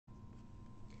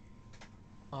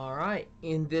Alright,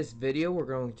 in this video we're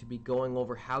going to be going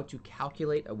over how to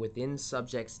calculate a within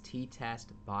subjects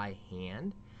t-test by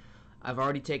hand. I've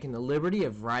already taken the liberty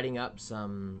of writing up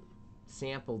some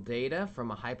sample data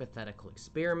from a hypothetical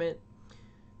experiment.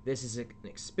 This is an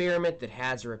experiment that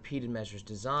has a repeated measures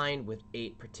design with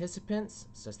 8 participants,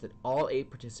 such that all 8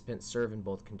 participants serve in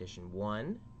both condition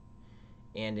 1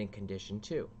 and in condition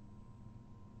 2.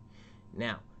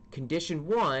 Now, condition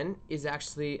 1 is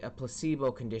actually a placebo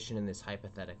condition in this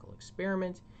hypothetical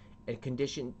experiment, and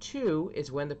condition 2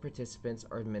 is when the participants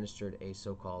are administered a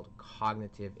so-called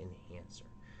cognitive enhancer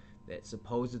that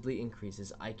supposedly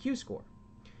increases IQ score.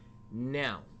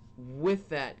 Now, with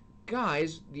that,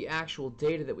 guys, the actual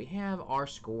data that we have are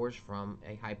scores from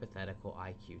a hypothetical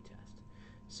IQ test.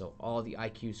 So all the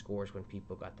IQ scores when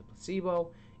people got the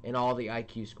placebo and all the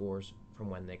IQ scores from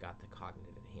when they got the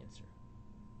cognitive enhancer.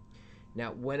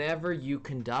 Now, whenever you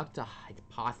conduct a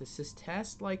hypothesis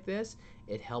test like this,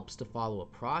 it helps to follow a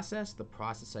process. The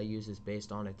process I use is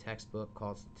based on a textbook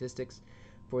called Statistics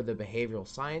for the Behavioral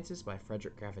Sciences by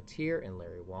Frederick Gravetier and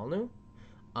Larry Walnu.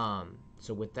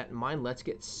 So with that in mind, let's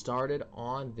get started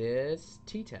on this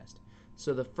t-test.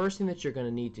 So the first thing that you're going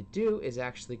to need to do is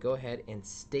actually go ahead and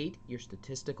state your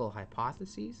statistical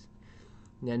hypotheses.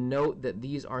 Now note that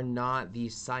these are not the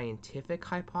scientific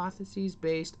hypotheses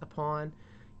based upon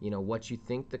what you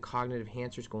think the cognitive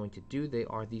enhancer is going to do. They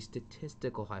are the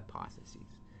statistical hypotheses.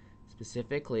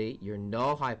 Specifically, your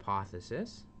null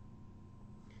hypothesis,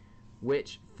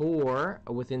 which for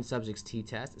a within subjects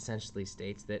t-test essentially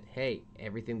states that, hey,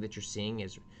 everything that you're seeing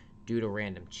is due to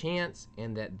random chance,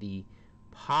 and that the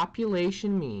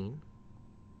population mean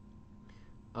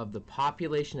of the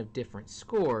population of different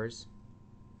scores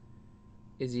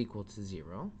is equal to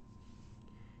 0.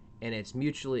 And its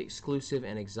mutually exclusive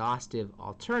and exhaustive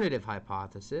alternative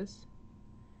hypothesis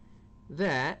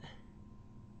that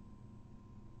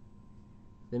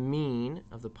the mean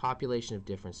of the population of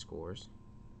different scores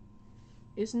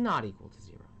is not equal to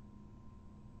 0.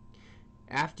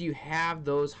 After you have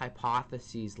those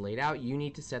hypotheses laid out, you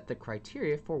need to set the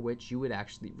criteria for which you would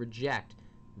actually reject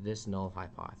this null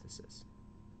hypothesis.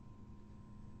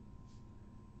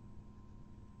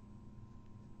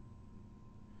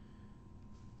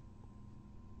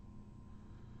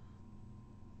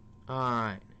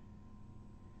 Alright,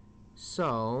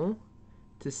 so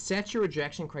to set your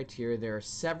rejection criteria, there are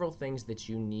several things that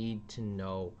you need to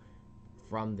know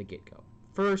from the get-go.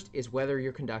 First is whether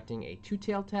you're conducting a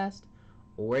two-tailed test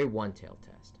or a one-tailed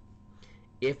test.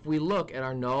 If we look at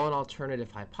our null and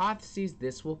alternative hypotheses,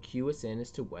 this will cue us in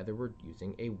as to whether we're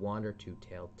using a one- or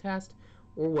two-tailed test,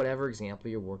 or whatever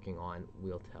example you're working on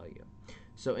will tell you.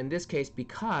 So in this case,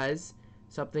 because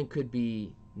something could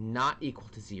be not equal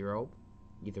to 0,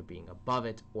 either being above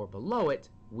it or below it,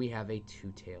 we have a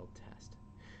two-tailed test.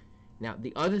 Now,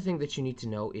 the other thing that you need to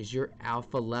know is your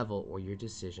alpha level or your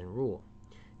decision rule.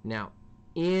 Now,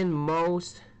 in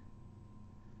most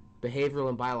behavioral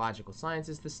and biological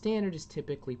sciences, the standard is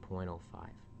typically 0.05.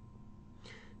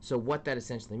 So what that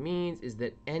essentially means is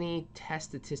that any test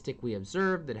statistic we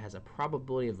observe that has a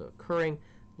probability of occurring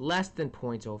less than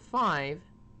 0.05,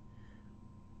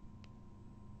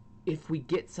 if we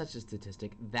get such a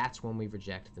statistic, that's when we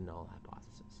reject the null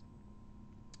hypothesis.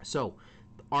 So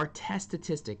our test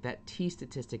statistic, that t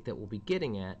statistic that we'll be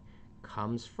getting at,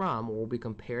 comes from or will be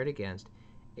compared against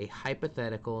a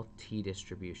hypothetical t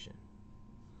distribution.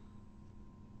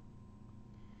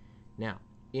 Now,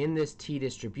 in this t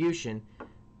distribution,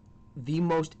 the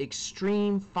most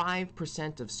extreme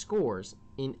 5% of scores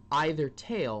in either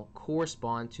tail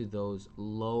correspond to those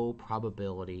low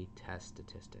probability test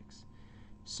statistics.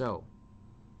 So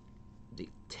the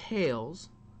tails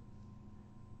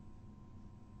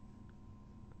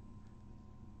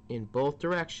in both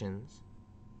directions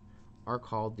are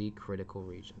called the critical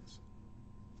regions.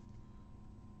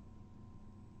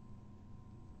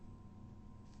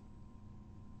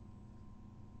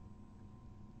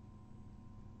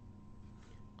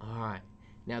 All right.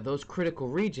 Now those critical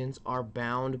regions are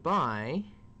bound by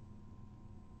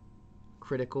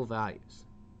critical values.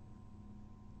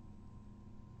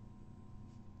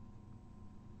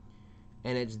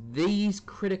 And it's these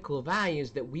critical values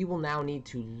that we will now need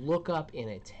to look up in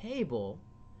a table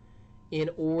in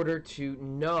order to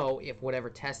know if whatever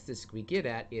test this we get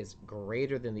at is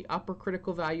greater than the upper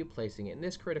critical value, placing it in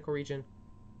this critical region,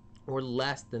 or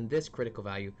less than this critical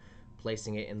value,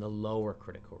 placing it in the lower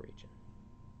critical region.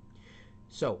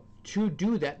 So to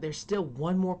do that, there's still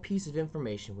one more piece of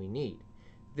information we need.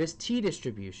 This t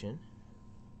distribution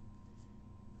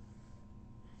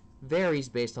varies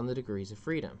based on the degrees of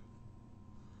freedom.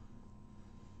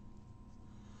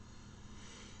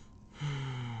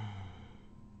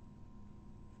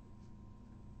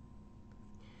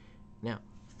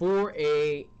 for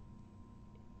a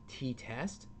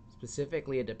t-test,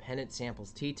 specifically a dependent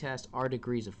samples t-test, our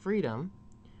degrees of freedom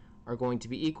are going to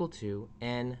be equal to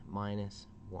n minus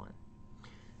 1.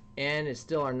 N is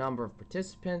still our number of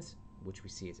participants, which we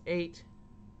see as 8.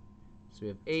 So we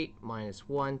have 8 minus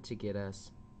 1 to get us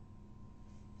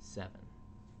 7.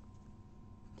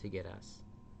 To get us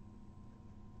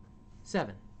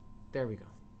 7. There we go.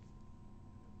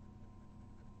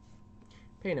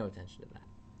 Pay no attention to that.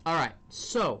 All right,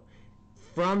 so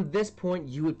from this point,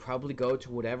 you would probably go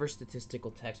to whatever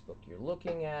statistical textbook you're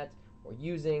looking at or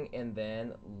using, and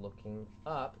then looking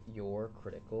up your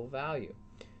critical value.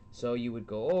 So you would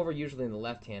go over, usually in the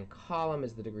left-hand column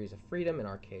is the degrees of freedom, in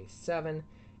our case 7,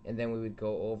 and then we would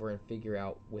go over and figure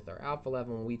out with our alpha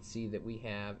level, and we'd see that we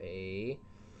have a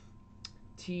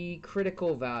t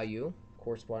critical value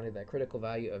corresponding to that critical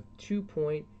value of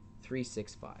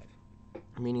 2.365,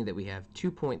 meaning that we have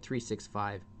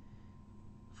 2.365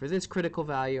 for this critical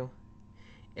value,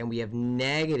 and we have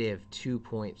negative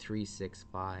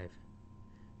 2.365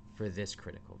 for this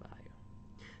critical value.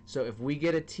 So if we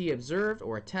get a t observed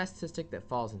or a test statistic that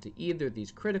falls into either of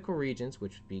these critical regions,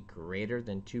 which would be greater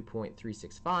than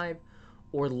 2.365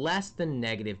 or less than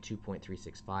negative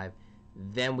 2.365,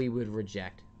 then we would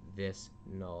reject this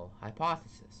null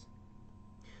hypothesis.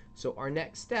 So our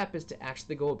next step is to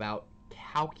actually go about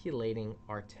calculating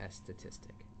our test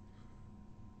statistic.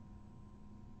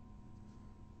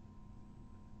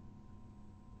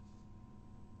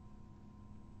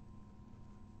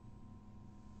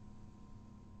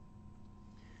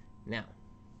 Now,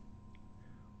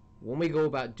 when we go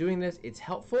about doing this, it's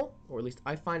helpful, or at least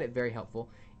I find it very helpful,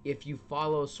 if you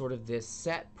follow sort of this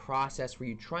set process where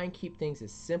you try and keep things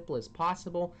as simple as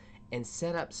possible and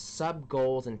set up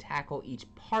sub-goals and tackle each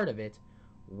part of it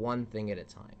one thing at a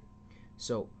time.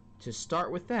 So to start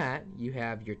with that, you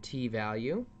have your t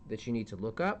value that you need to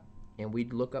look up, and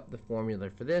we'd look up the formula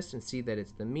for this and see that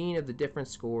it's the mean of the different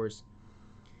scores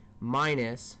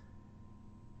minus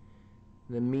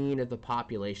the mean of the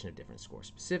population of different scores,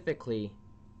 specifically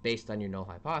based on your null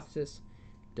hypothesis,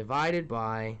 divided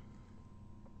by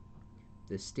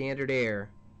the standard error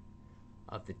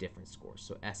of the different scores,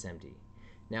 so SMD.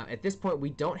 Now, at this point,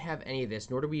 we don't have any of this,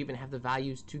 nor do we even have the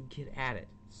values to get at it.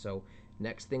 So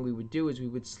next thing we would do is we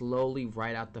would slowly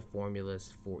write out the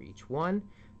formulas for each one.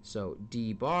 So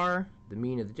d bar, the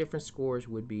mean of the different scores,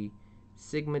 would be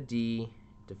sigma d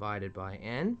divided by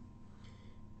n.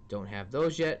 Don't have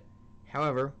those yet.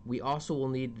 However, we also will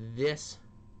need this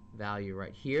value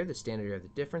right here, the standard error of the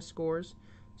different scores.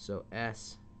 So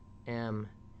SMD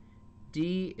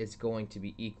is going to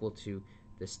be equal to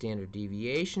the standard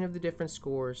deviation of the different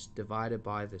scores divided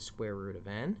by the square root of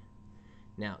n.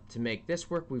 Now, to make this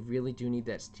work, we really do need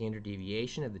that standard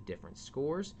deviation of the different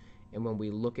scores. And when we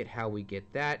look at how we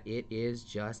get that, it is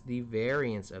just the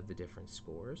variance of the different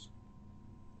scores.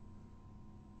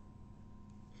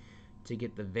 To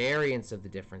get the variance of the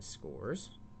different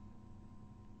scores,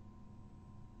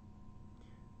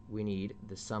 we need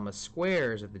the sum of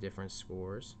squares of the different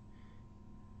scores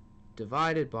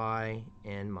divided by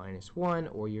n minus 1,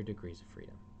 or your degrees of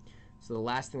freedom. So the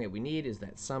last thing that we need is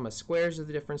that sum of squares of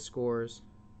the different scores,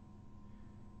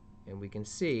 and we can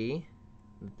see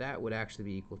that that would actually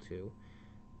be equal to,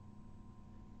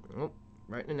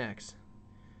 right in an X,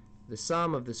 the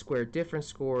sum of the squared difference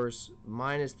scores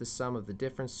minus the sum of the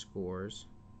difference scores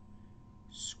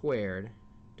squared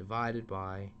divided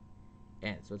by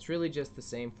n. So it's really just the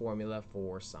same formula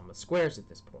for sum of squares at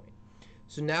this point.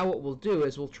 So now what we'll do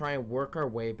is we'll try and work our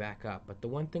way back up. But the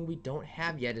one thing we don't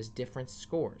have yet is difference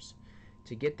scores.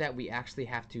 To get that, we actually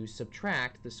have to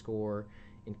subtract the score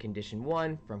in condition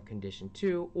 1 from condition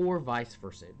 2, or vice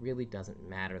versa. It really doesn't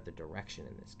matter the direction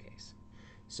in this case.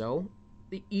 So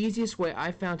the easiest way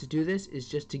I found to do this is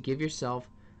just to give yourself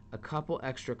a couple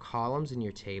extra columns in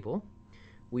your table.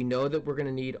 We know that we're going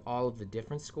to need all of the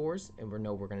difference scores, and we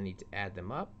know we're going to need to add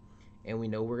them up, and we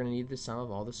know we're going to need the sum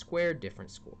of all the squared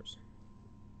difference scores.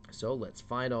 So let's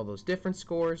find all those difference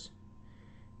scores,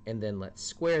 and then let's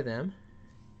square them,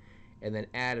 and then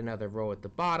add another row at the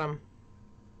bottom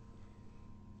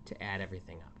to add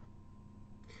everything up.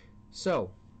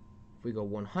 So if we go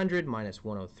 100 minus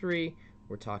 103,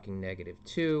 we're talking negative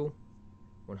 2.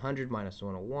 100 minus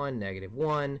 101, negative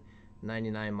 1.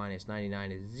 99 minus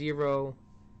 99 is 0.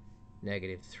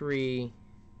 Negative 3.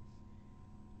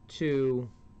 2.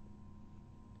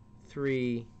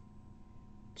 3.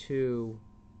 2.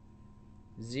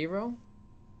 0.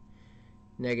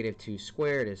 Negative 2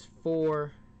 squared is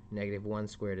 4. Negative 1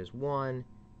 squared is 1.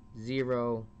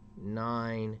 0.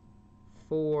 9.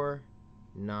 4.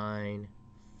 9.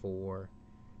 4.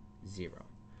 0.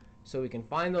 So we can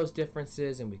find those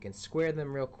differences and we can square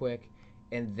them real quick,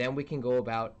 and then we can go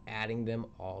about adding them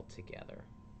all together.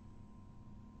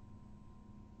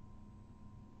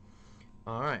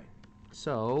 All right,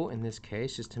 so in this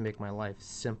case, just to make my life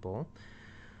simple,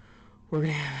 we're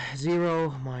going to have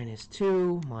 0 minus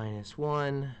 2 minus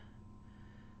 1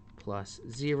 plus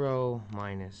 0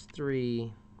 minus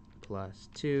 3 plus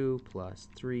 2 plus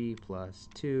 3 plus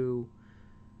 2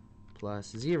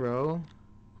 plus 0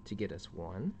 to get us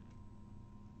 1.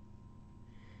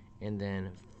 And then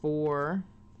 4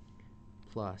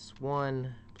 plus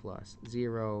 1 plus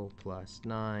 0 plus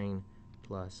 9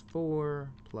 plus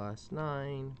 4 plus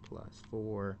 9 plus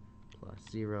 4 plus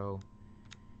 0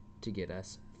 to get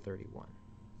us 31.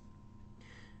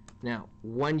 Now,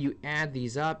 when you add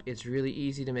these up, it's really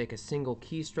easy to make a single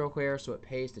keystroke error, so it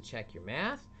pays to check your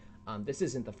math. This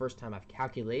isn't the first time I've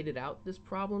calculated out this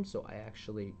problem, so I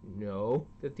actually know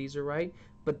that these are right.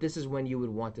 But this is when you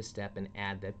would want to step and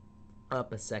add that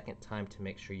up a second time to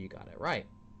make sure you got it right.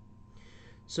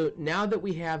 So now that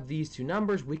we have these two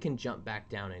numbers, we can jump back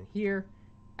down in here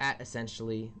at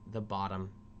essentially the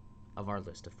bottom of our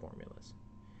list of formulas.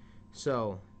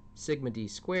 So sigma d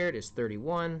squared is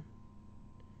 31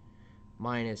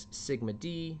 minus sigma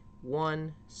d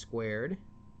 1 squared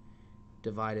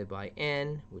divided by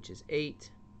n, which is 8.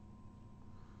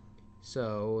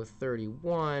 So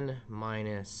 31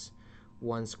 minus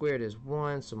 1 squared is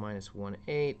 1, so minus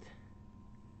 1/8.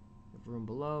 Room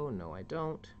below? No, I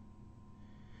don't.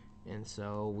 And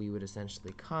so we would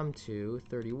essentially come to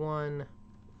 31.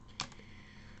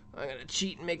 I'm going to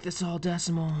cheat and make this all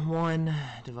decimal. 1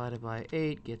 divided by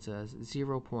 8 gets us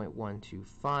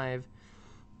 0.125.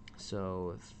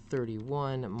 So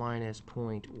 31 minus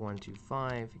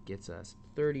 0.125 gets us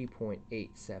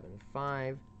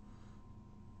 30.875.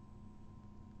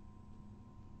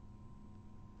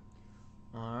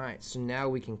 All right, so now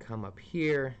we can come up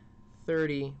here.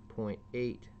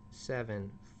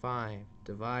 30.875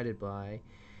 divided by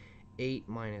 8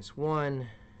 minus 1,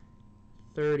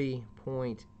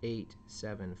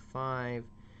 30.875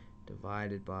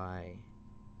 divided by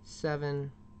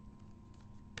 7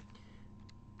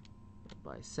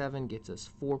 gets us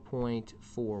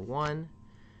 4.41.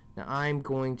 Now I'm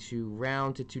going to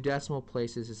round to 2 decimal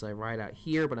places as I write out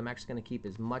here, but I'm actually going to keep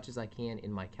as much as I can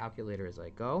in my calculator as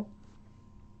I go.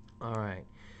 All right,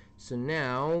 so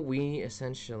now we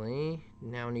essentially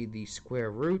now need the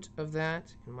square root of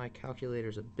that, and my calculator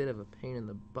is a bit of a pain in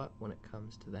the butt when it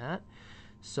comes to that.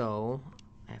 So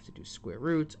I have to do square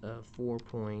root of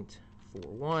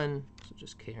 4.41, so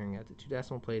just carrying out the 2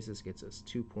 decimal places gets us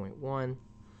 2.1.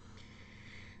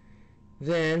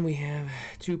 Then we have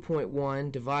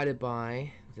 2.1 divided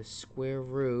by the square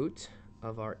root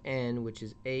of our n, which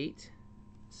is 8.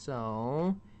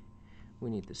 So we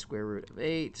need the square root of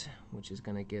 8, which is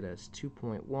going to get us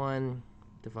 2.1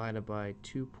 divided by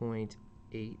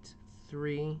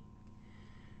 2.83.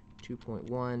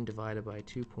 2.1 divided by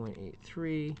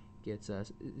 2.83 gets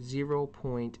us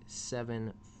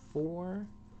 0.74.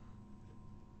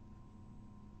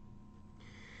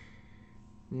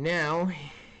 Now,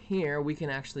 here we can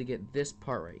actually get this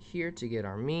part right here to get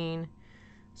our mean.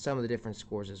 Sum of the different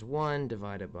scores is 1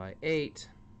 divided by 8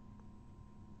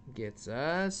 gets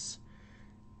us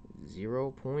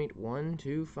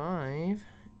 0.125,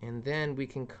 and then we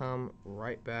can come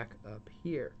right back up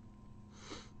here.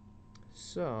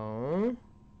 So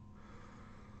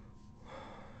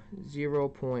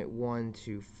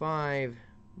 0.125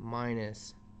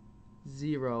 minus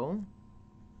 0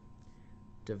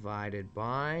 divided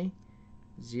by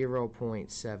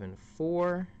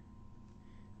 0.74,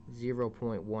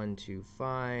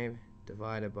 0.125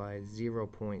 divided by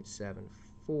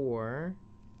 0.74,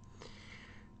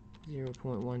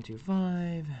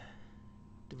 0.125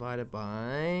 divided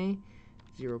by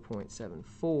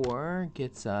 0.74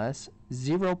 gets us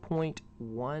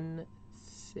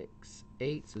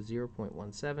 0.168, so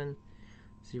 0.17,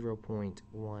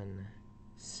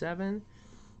 0.17.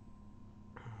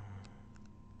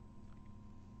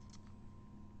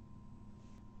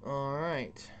 All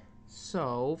right,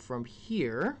 so from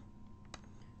here,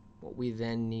 what we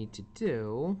then need to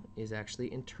do is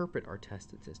actually interpret our test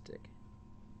statistic.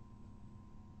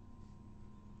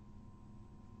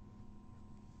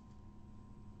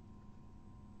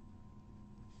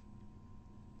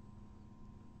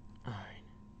 All right.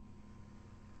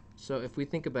 So if we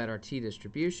think about our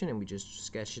t-distribution and we just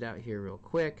sketch it out here real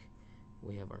quick,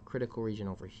 we have our critical region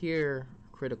over here,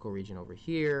 critical region over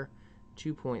here,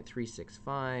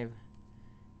 2.365,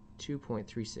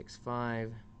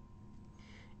 2.365,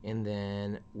 And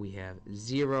then we have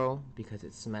 0 because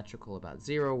it's symmetrical about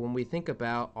 0. When we think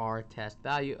about our test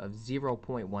value of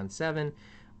 0.17,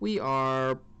 we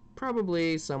are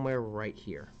probably somewhere right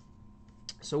here.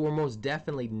 So we're most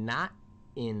definitely not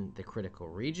in the critical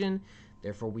region.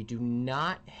 Therefore, we do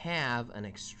not have an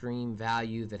extreme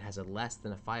value that has a less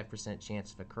than a 5%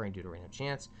 chance of occurring due to random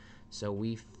chance. So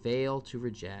we fail to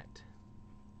reject.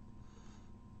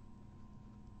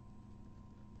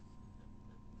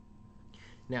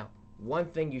 Now, one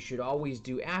thing you should always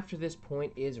do after this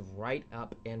point is write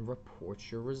up and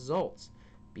report your results,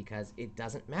 because it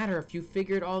doesn't matter if you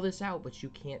figured all this out, but you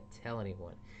can't tell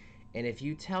anyone. And if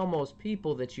you tell most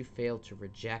people that you failed to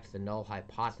reject the null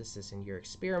hypothesis in your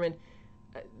experiment,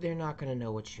 they're not going to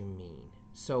know what you mean.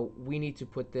 So we need to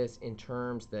put this in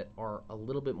terms that are a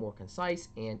little bit more concise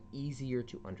and easier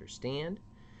to understand.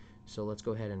 So let's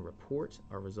go ahead and report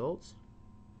our results.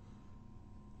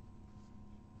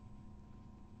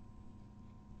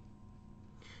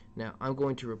 Now, I'm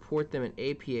going to report them in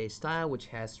APA style, which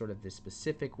has sort of this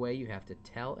specific way you have to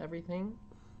tell everything.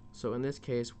 So in this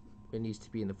case, it needs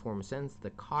to be in the form of sentence.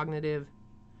 The cognitive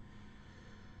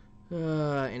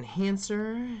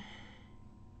enhancer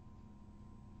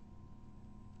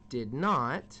did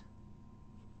not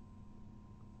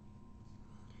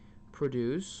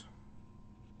produce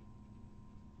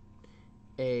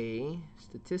a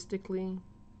statistically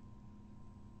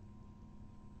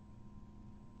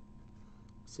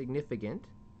significant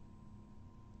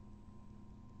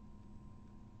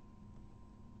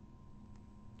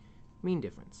mean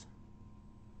difference.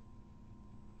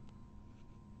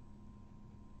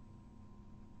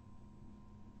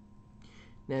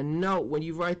 Now note, when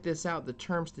you write this out, the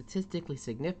term statistically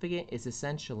significant is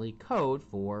essentially code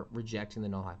for rejecting the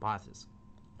null hypothesis.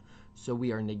 So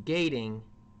we are negating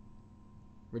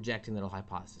rejecting the null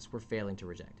hypothesis. We're failing to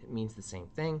reject. It means the same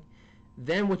thing.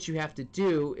 Then what you have to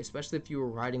do, especially if you were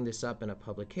writing this up in a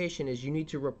publication, is you need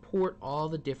to report all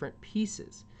the different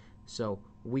pieces. So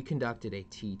we conducted a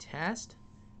t-test,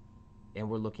 and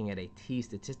we're looking at a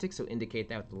t-statistic, so indicate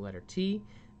that with the letter T.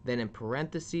 Then in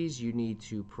parentheses, you need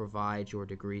to provide your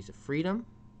degrees of freedom,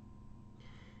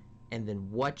 and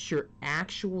then what your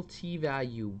actual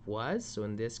t-value was. So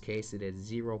in this case, it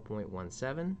is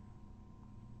 0.17.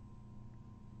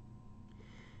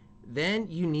 Then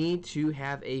you need to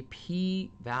have a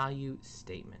p-value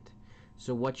statement.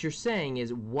 So what you're saying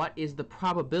is, what is the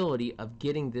probability of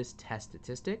getting this test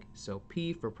statistic? So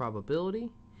P for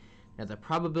probability. Now the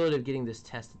probability of getting this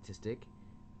test statistic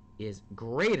is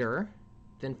greater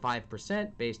than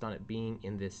 5% based on it being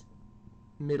in this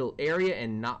middle area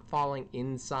and not falling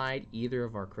inside either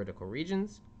of our critical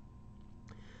regions.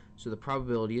 So the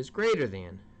probability is greater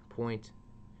than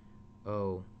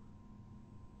 0.05.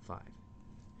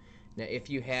 Now, if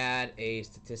you had a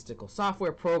statistical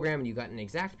software program and you got an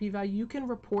exact p-value, you can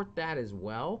report that as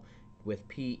well with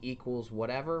p equals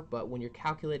whatever, but when you're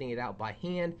calculating it out by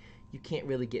hand, you can't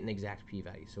really get an exact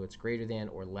p-value. So it's greater than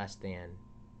or less than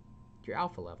your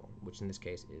alpha level, which in this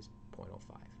case is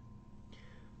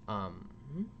 0.05.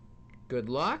 Good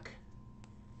luck,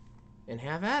 and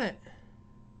have at it.